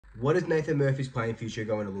what is Nathan Murphy's playing future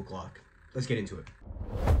going to look like? Let's get into it.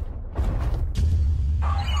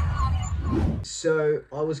 So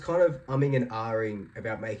I was kind of umming and ahhing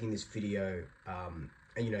about making this video, and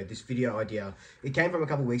you know, this video idea, it came from a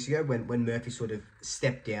couple of weeks ago when Murphy sort of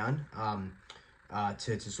stepped down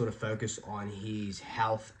to sort of focus on his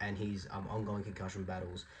health and his ongoing concussion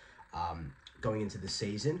battles going into the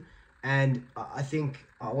season. And I think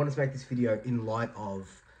I wanted to make this video in light of,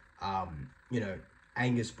 you know,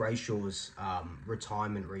 Angus Brayshaw's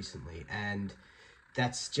retirement recently, and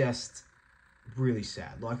that's just really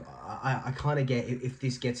sad. Like, I kind of get if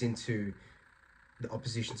this gets into the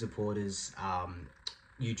opposition supporters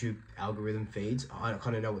YouTube algorithm feeds, I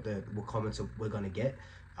kind of know what comments we're going to get,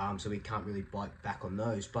 so we can't really bite back on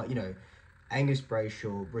those. But you know, Angus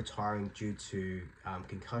Brayshaw retiring due to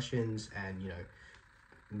concussions, and you know,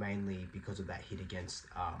 mainly because of that hit against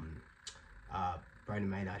Brandon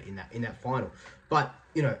Maynard in that final. But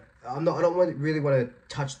you know, I don't really want to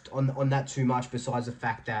touch on that too much, besides the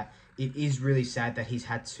fact that it is really sad that he's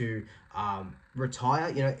had to retire.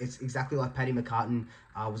 You know, it's exactly like Paddy McCartan,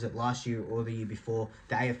 was it last year or the year before,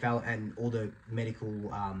 the AFL and all the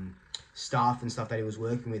medical staff and stuff that he was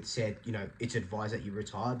working with said, you know, it's advised that you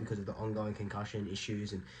retire because of the ongoing concussion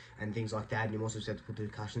issues and things like that, and you're also susceptible to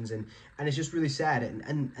concussions, and it's just really sad,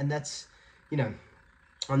 and that's, you know,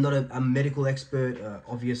 I'm not a medical expert,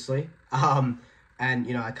 obviously, and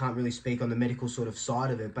you know, I can't really speak on the medical sort of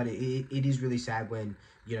side of it, but it is really sad when,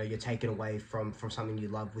 you know, you're taken away from something you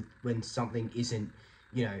love, when something isn't,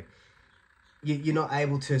 you know, you're not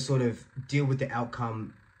able to sort of deal with the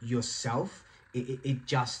outcome yourself. It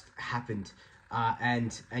just happened,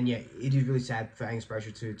 and yeah, it is really sad for Angus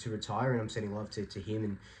Brayshaw to retire, and I'm sending love to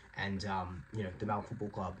him and you know, the Melbourne Football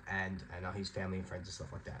Club and his family and friends and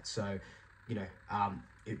stuff like that. So, you know,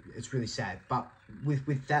 it's really sad. But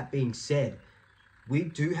with that being said, we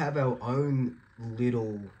do have our own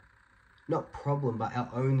little, not problem, but our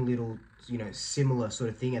own little, you know, similar sort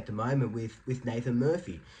of thing at the moment with Nathan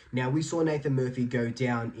Murphy. Now, we saw Nathan Murphy go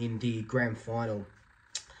down in the grand final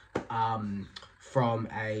from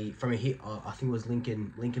a hit, I think it was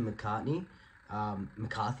Lincoln McCarthy,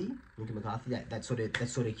 that sort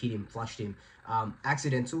of hit him, flushed him,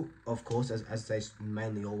 accidental, of course, as they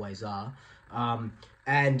mainly always are,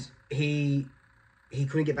 and he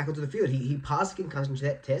couldn't get back onto the field. He passed the concussion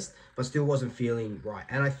test, but still wasn't feeling right.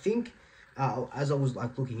 And I think, as I was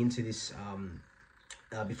like looking into this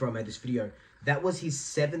before I made this video, that was his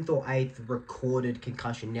 7th or 8th recorded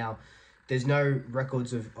concussion. Now, there's no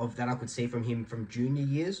records of that I could see from him from junior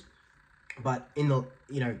years, but in the,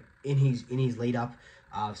 you know, in his lead up,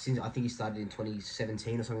 since I think he started in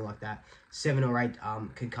 2017 or something like that, 7 or 8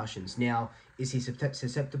 concussions. Now, is he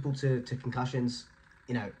susceptible to concussions?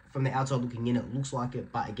 You know, from the outside looking in, it looks like it,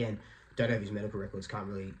 but again, don't have his medical records, can't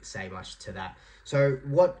really say much to that. So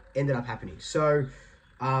what ended up happening? So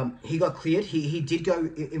he got cleared. He did go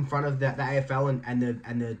in front of the AFL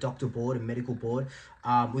and the doctor board and medical board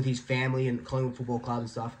with his family and Collingwood Football Club and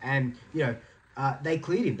stuff. And you know, they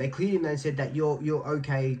cleared him. They cleared him and said that you're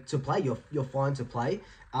okay to play. You're fine to play.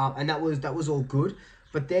 And that was all good.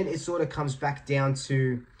 But then it sort of comes back down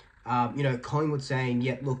to, you know, Collingwood saying,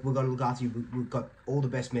 yeah, look, we're going to look after you. We've got all the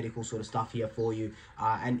best medical sort of stuff here for you.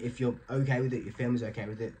 And if you're okay with it, your family's okay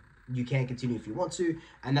with it, you can continue if you want to.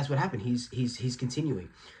 And that's what happened. He's continuing.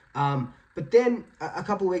 But then a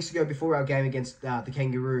couple of weeks ago, before our game against the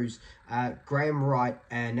Kangaroos, Graham Wright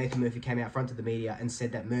and Nathan Murphy came out front of the media and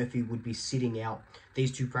said that Murphy would be sitting out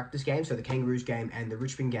these 2 practice games, so the Kangaroos game and the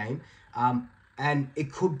Richmond game. And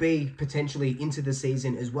it could be potentially into the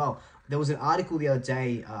season as well. There was an article the other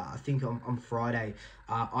day, I think on Friday,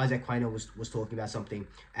 Isaac Quaynor was talking about something,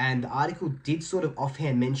 and the article did sort of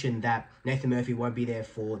offhand mention that Nathan Murphy won't be there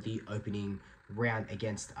for the opening round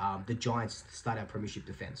against the Giants to start our premiership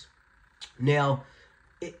defence. Now,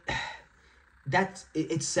 it's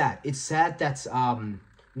sad. It's sad that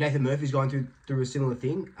Nathan Murphy's going through a similar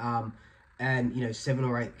thing, and you know, 7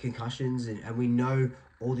 or 8 concussions, and we know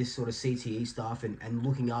all this sort of CTE stuff and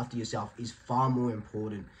looking after yourself is far more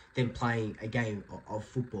important than playing a game of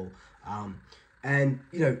football. And,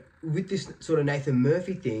 you know, with this sort of Nathan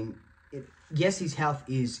Murphy thing, yes, his health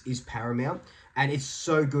is paramount, and it's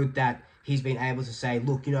so good that he's been able to say,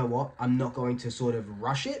 look, you know what, I'm not going to sort of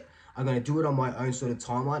rush it. I'm going to do it on my own sort of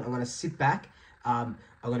timeline. I'm going to sit back. I'm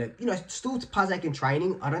going to, you know, still partake in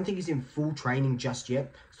training. I don't think he's in full training just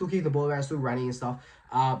yet. Still kicking the ball around, still running and stuff.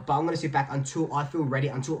 But I'm going to sit back until I feel ready,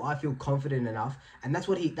 until I feel confident enough. And that's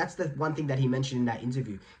the one thing that he mentioned in that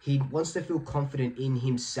interview. He wants to feel confident in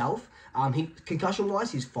himself. Concussion-wise,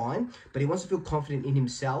 he's fine, but he wants to feel confident in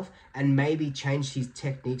himself and maybe change his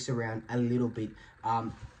techniques around a little bit.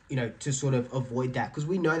 you know, to sort of avoid that, because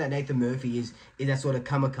we know that Nathan Murphy is that sort of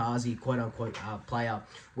kamikaze, quote unquote, player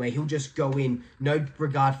where he'll just go in, no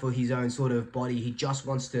regard for his own sort of body. He just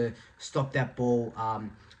wants to stop that ball.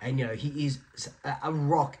 And you know, he is a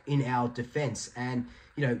rock in our defense. And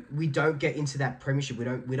you know, we don't get into that premiership. We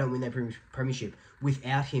don't win that premiership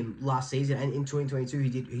without him last season. And in 2022, he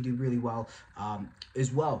did really well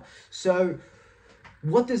as well. So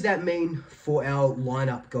what does that mean for our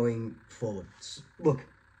lineup going forward? Look,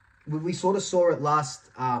 we sort of saw it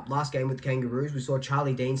last game with the Kangaroos. We saw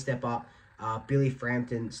Charlie Dean step up, Billy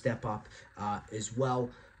Frampton step up as well.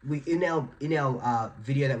 We in our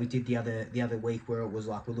video that we did the other week, where it was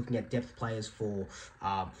like we're looking at depth players for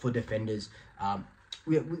defenders.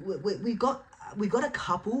 We got a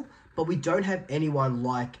couple, but we don't have anyone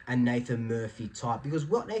like a Nathan Murphy type, because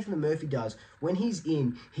what Nathan Murphy does when he's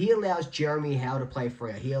in, he allows Jeremy Howe to play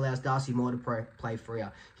freer. He allows Darcy Moore to play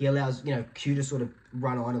freer. He allows, you know, Q to sort of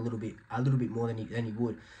run on a little bit more than he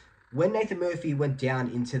would. When Nathan Murphy went down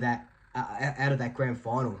into that out of that grand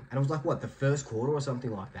final, and it was like what, the first quarter or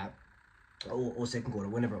something like that, or second quarter,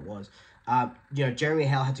 whenever it was. You know, Jeremy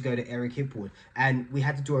Howe had to go to Eric Hipwood, and we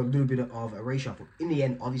had to do a little bit of a reshuffle. In the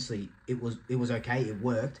end, obviously, it was okay, it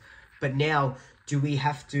worked. But now, do we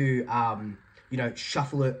have to, you know,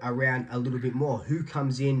 shuffle it around a little bit more? Who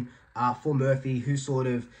comes in for Murphy? Who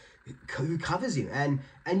covers him?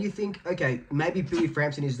 And you think, okay, maybe Billy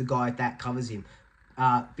Frampton is the guy that covers him.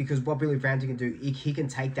 Because what Billy Frampton can do, he can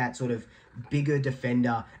take that sort of bigger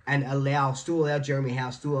defender and still allow Jeremy Howe,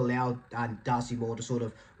 still allow Darcy Moore to sort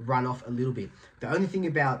of run off a little bit. The only thing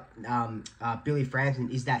about Billy Frampton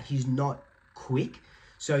is that he's not quick.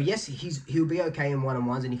 So yes, he'll be okay in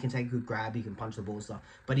one-on-ones, and he can take a good grab, he can punch the ball and stuff,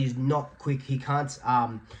 but he's not quick. He can't,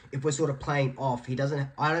 if we're sort of playing off,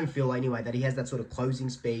 I don't feel anyway that he has that sort of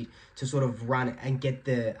closing speed to sort of run and get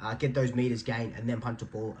those meters gained and then punch the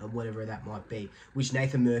ball and whatever that might be, which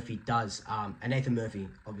Nathan Murphy does. And Nathan Murphy,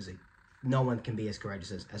 obviously, no one can be as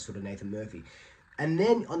courageous as sort of Nathan Murphy. And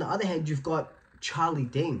then on the other hand, you've got Charlie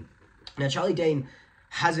Dean. Now, Charlie Dean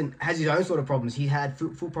has his own sort of problems. He had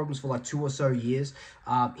foot problems for like 2 or so years.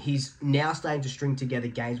 He's now starting to string together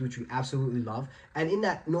games, which we absolutely love. And in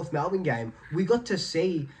that North Melbourne game, we got to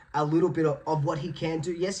see a little bit of what he can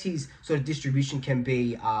do. Yes, his sort of distribution can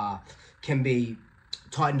be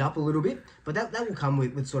tightened up a little bit, but that will come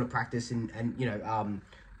with sort of practice and you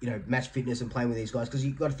know, match fitness and playing with these guys, because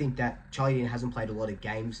you've got to think that Charlie Dean hasn't played a lot of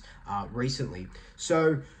games recently.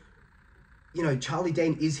 So, you know, Charlie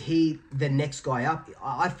Dean, is he the next guy up?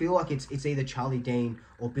 I feel like it's either Charlie Dean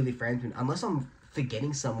or Billy Frampton, unless I'm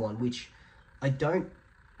forgetting someone, which I don't.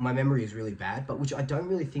 My memory is really bad, but which I don't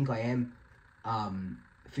really think I am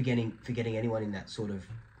forgetting anyone in that sort of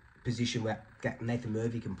position where Nathan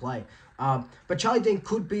Murphy can play. But Charlie Dean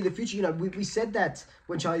could be the future. You know, we said that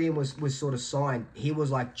when Charlie Dean was sort of signed, he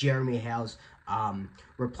was like Jeremy Howe's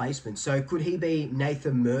replacement. So could he be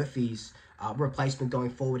Nathan Murphy's replacement going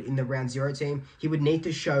forward in the round zero team? He would need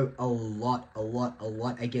to show a lot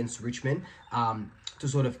against Richmond to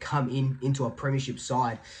sort of come into a premiership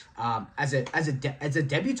side as a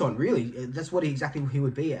debutant. Really, that's what exactly he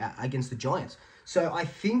would be against the Giants. So I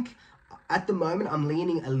think at the moment I'm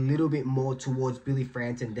leaning a little bit more towards Billy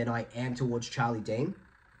Frampton than I am towards Charlie Dean.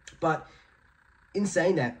 But in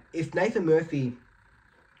saying that, if Nathan Murphy,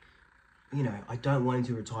 you know, I don't want him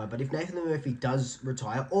to retire, but if Nathan Murphy does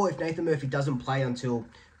retire, or if Nathan Murphy doesn't play until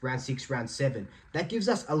round 6, round 7, that gives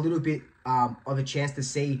us a little bit of a chance to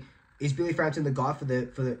see, is Billy Frampton the guy for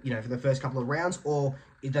the first couple of rounds, or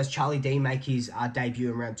does Charlie Dean make his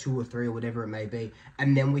debut in round 2 or 3 or whatever it may be,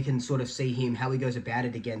 and then we can sort of see him how he goes about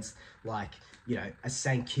it against, like, you know, a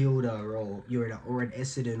St Kilda or an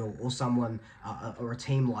Essendon or someone or a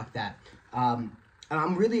team like that. And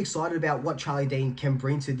I'm really excited about what Charlie Dean can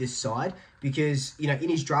bring to this side, because, you know, in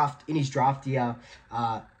his draft year,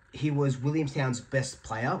 he was Williamstown's best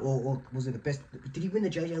player, or was it the best? Did he win the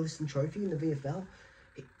JJ Liston Trophy in the VFL?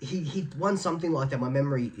 He won something like that. My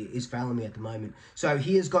memory is failing me at the moment. So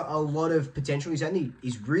he has got a lot of potential.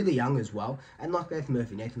 He's really young as well, and like Nathan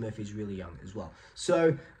Murphy is really young as well.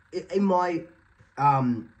 So in my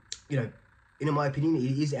in my opinion,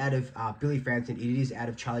 it is out of Billy Frampton. It is out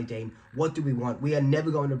of Charlie Dean. What do we want? We are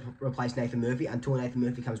never going to replace Nathan Murphy until Nathan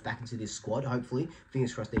Murphy comes back into this squad, hopefully.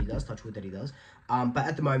 Fingers crossed that he does. Touch wood that he does. But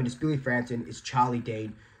at the moment, it's Billy Frampton. It's Charlie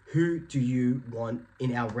Dean. Who do you want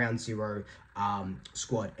in our round 0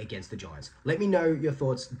 squad against the Giants? Let me know your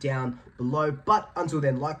thoughts down below. But until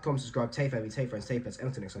then, like, comment, subscribe, tell your family, tell your friends, tell your pets. And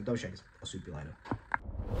until next time, double shakers. I'll see you later.